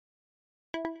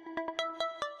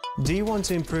Do you want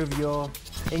to improve your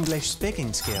English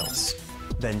speaking skills?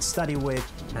 Then study with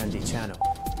Andy Channel.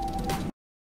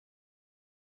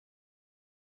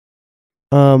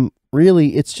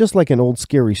 Really, it's just like an old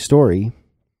scary story.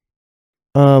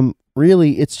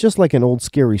 Really, it's just like an old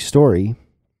scary story.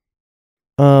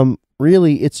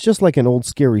 Really, it's just like an old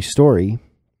scary story.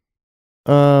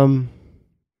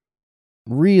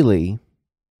 Really,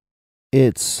 it's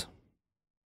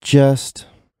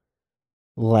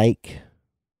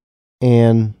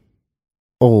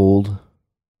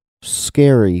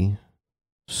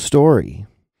just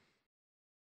like an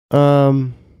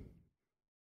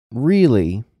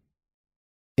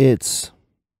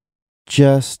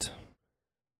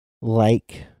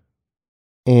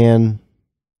old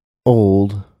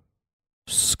scary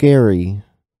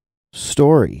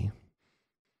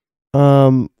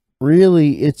story.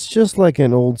 Really, it's just like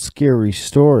an old scary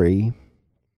story.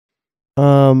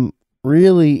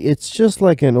 Really, it's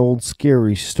just like an old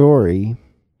scary story.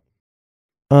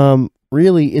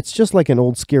 Really, it's just like an old scary story. Really, it's just like an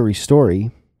old scary story.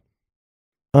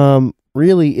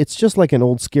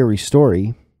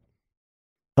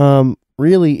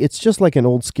 Really, it's just like an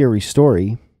old scary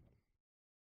story.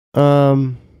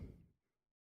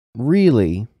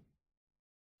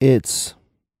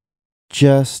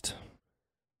 Really,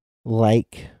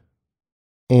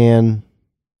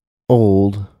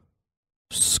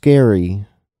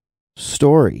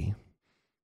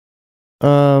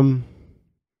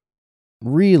 it's just like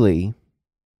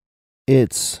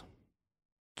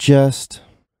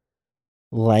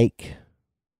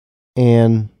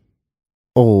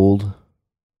an old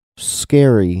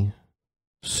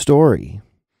scary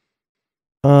story.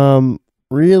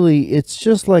 Really, it's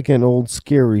just like an old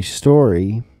scary story. Really, it's just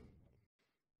like an old scary story.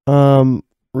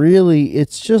 Really, it's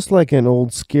just like an old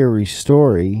scary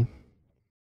story.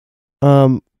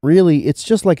 Really, it's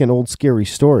just like an old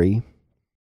scary story.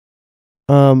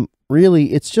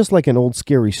 Really, it's just like an old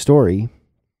scary story. Really, it's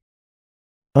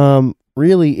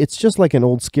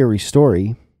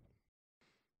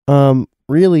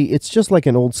just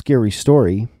like an old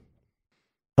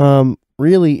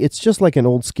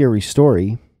scary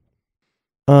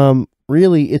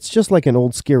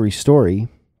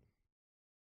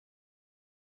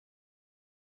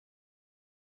story.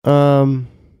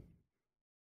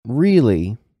 Really, it's just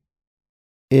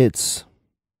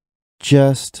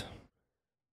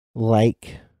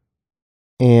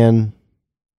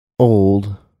like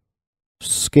an old scary story. Really, it's just like an old scary story. Really, it's just like an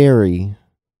old scary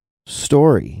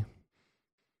story. Really, it's just like an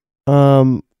old scary story.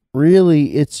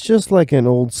 Really, it's just like an old scary story. Really, it's just like an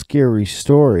old scary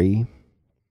story.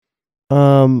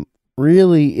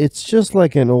 Really,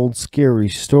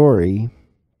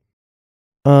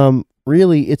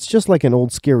 it's just like an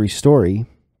old scary story.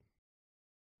 Really, it's just like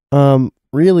an old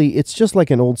scary story. Really, it's just like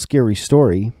an old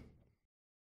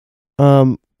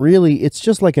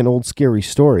scary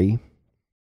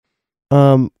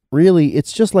story. Really,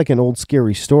 it's just like an old scary story.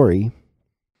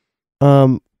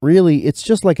 Really, it's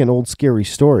just like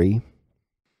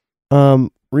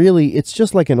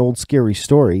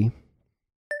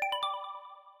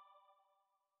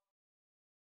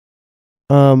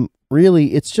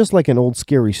an old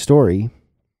scary story. Really, it's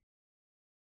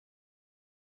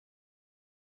just like an old scary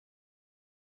story.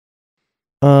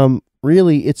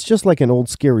 Really, it's just like an old scary story. Really, it's just like an old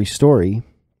scary story.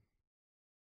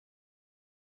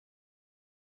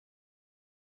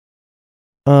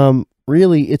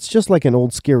 Really, it's just like an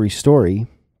old scary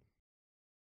story.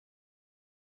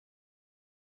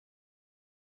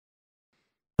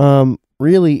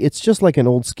 Really, it's just like an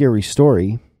old scary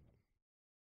story.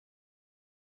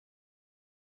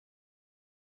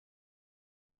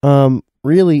 Really,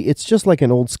 it's just like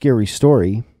an old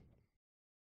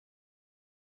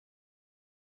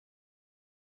scary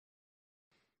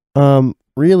story.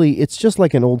 Really, it's just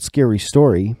like an old scary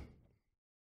story.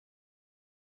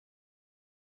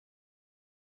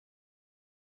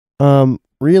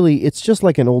 Really, it's just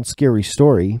like an old scary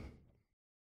story.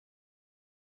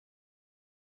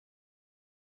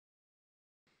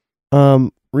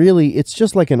 Really, it's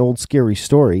just like an old scary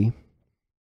story.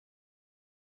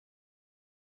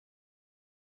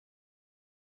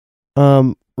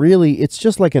 Really, it's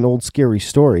just like an old scary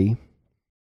story. Really, it's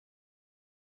just like an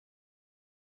old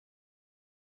scary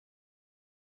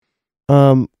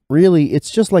story. Really,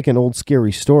 it's just like an old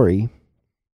scary story.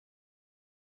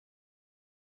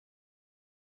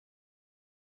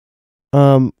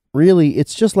 Really,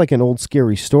 it's just like an old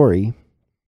scary story.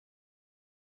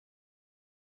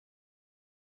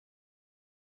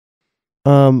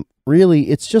 Really,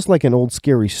 it's just like an old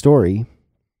scary story.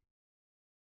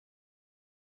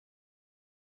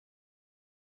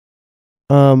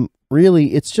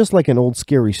 Really, it's just like an old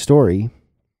scary story.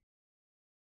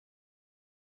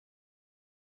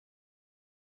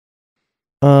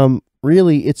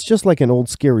 Really, it's just like an old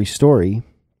scary story.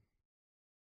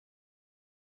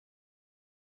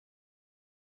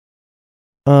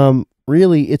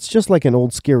 Really, it's just like an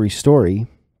old scary story.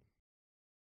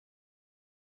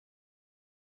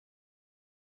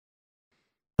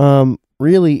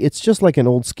 Really, it's just like an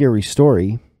old scary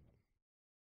story.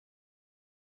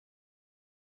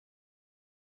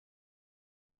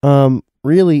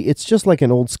 Really, it's just like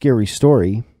an old scary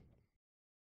story.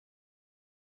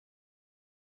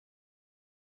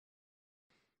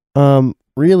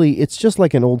 Really, it's just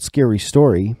like an old scary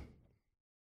story.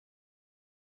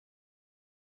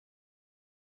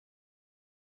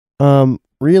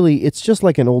 Really, it's just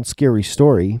like an old scary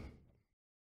story.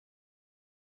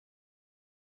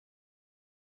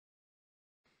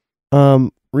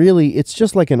 Really, it's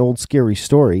just like an old scary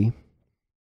story.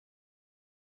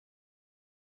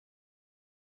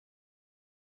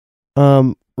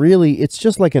 Really, it's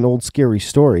just like an old scary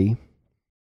story.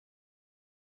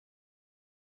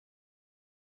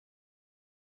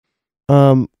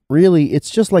 Really, it's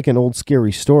just like an old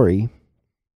scary story.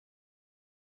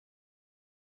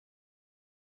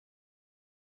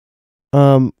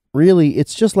 Really,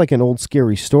 it's just like an old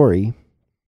scary story.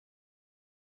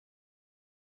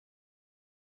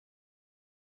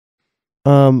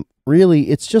 Really,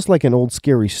 it's just like an old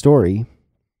scary story.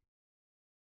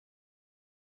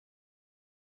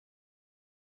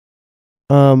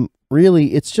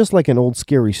 Really, it's just like an old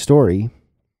scary story.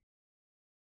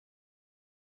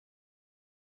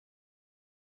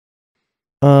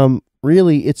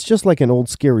 Really, it's just like an old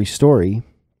scary story.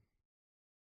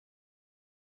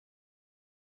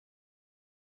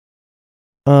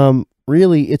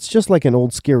 Really, it's just like an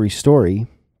old scary story.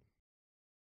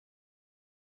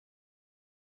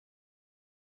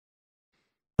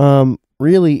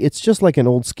 Really, it's just like an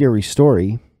old scary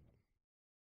story.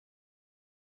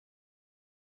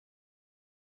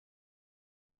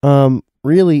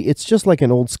 Really, it's just like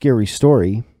an old scary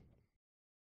story.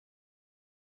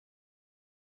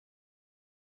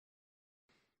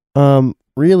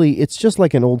 Really, it's just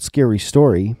like an old scary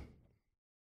story.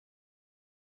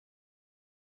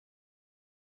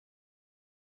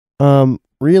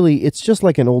 Really, it's just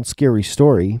like an old scary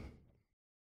story.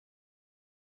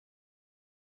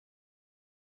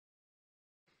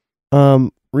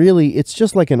 Really, it's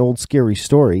just like an old scary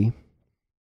story.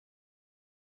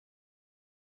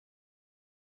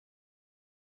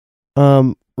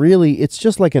 Really, it's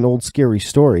just like an old scary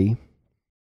story.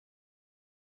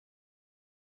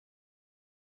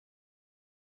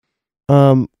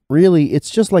 Really, it's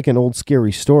just like an old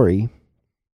scary story.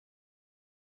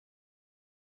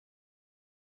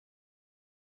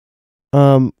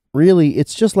 Really,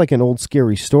 it's just like an old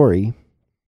scary story.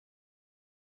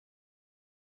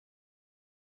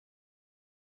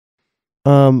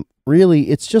 Really,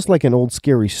 it's just like an old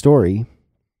scary story.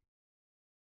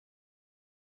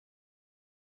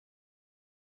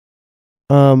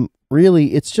 Really,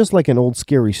 it's just like an old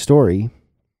scary story.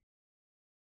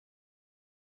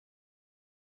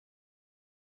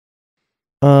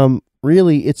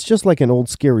 Really, it's just like an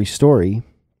old scary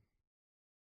story.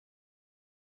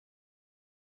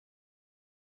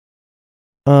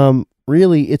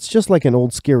 Really, it's just like an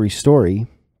old scary story.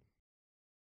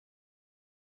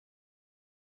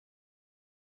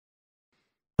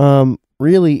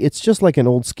 Really, it's just like an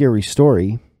old scary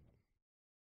story.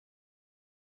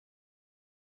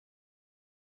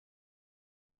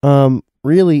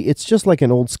 Really, it's just like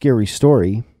an old scary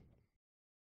story.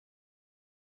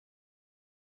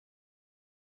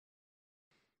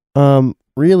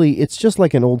 Really, it's just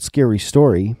like an old scary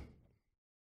story.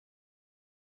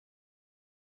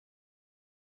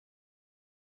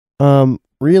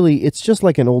 Really, it's just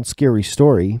like an old scary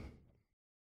story.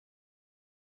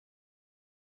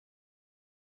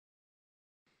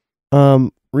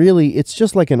 Really, it's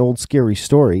just like an old scary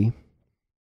story.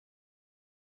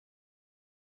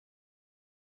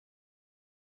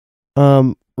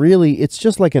 Really, it's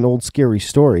just like an old scary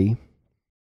story.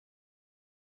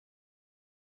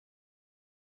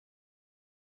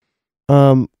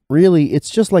 Really, it's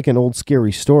just like an old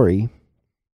scary story.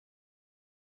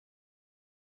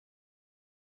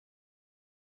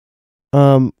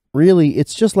 Really,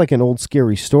 it's just like an old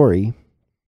scary story.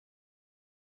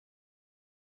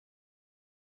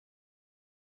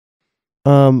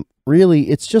 Really,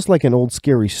 it's just like an old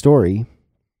scary story.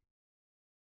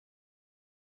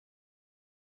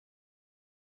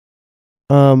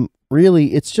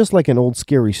 Really, it's just like an old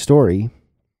scary story.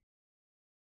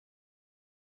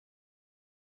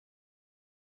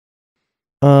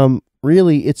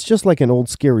 Really, it's just like an old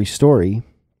scary story.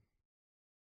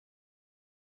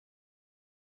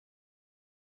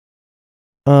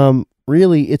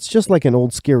 Really, it's just like an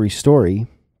old scary story.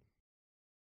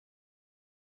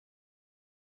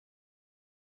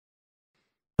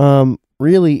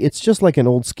 Really, it's just like an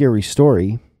old scary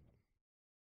story.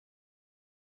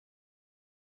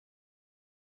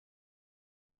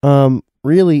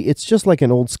 Really, it's just like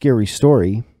an old scary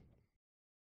story.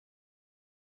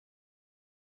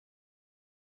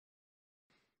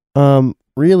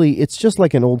 Really, it's just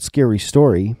like an old scary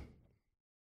story.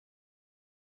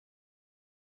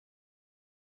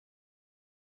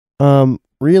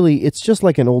 Really, it's just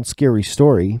like an old scary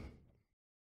story.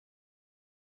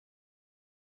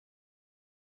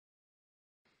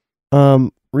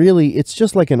 Really, it's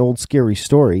just like an old scary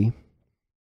story.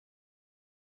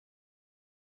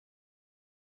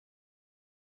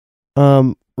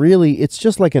 Really, it's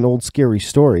just like an old scary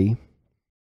story.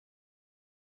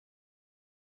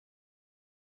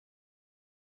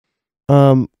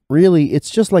 Really, it's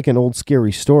just like an old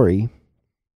scary story.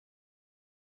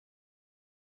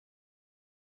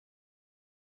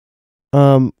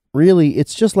 Really,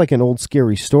 it's just like an old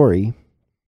scary story.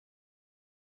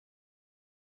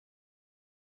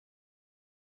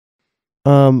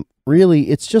 Really,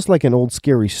 it's just like an old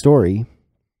scary story.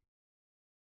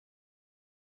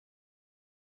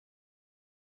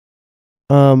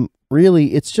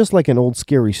 Really, it's just like an old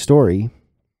scary story.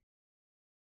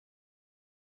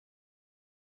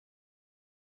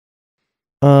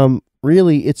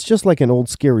 Really, it's just like an old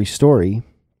scary story.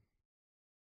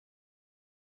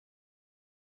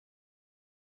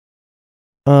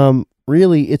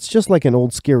 Really, it's just like an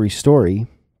old scary story.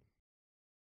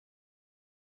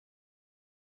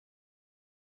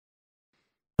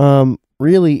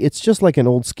 Really, it's just like an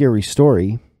old scary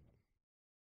story.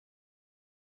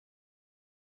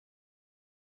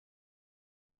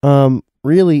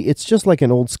 Really, it's just like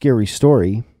an old scary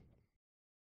story.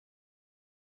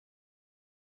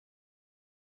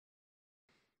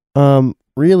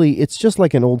 Really, it's just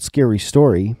like an old scary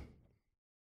story.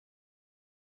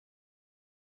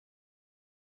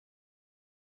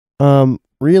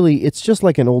 Really, it's just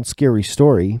like an old scary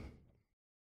story.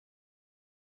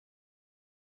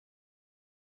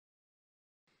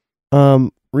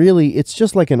 Really, it's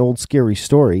just like an old scary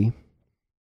story.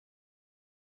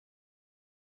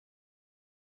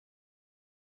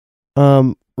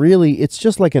 Really, it's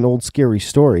just like an old scary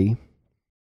story.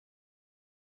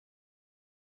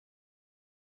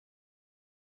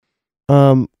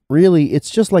 Really, it's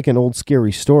just like an old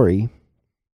scary story.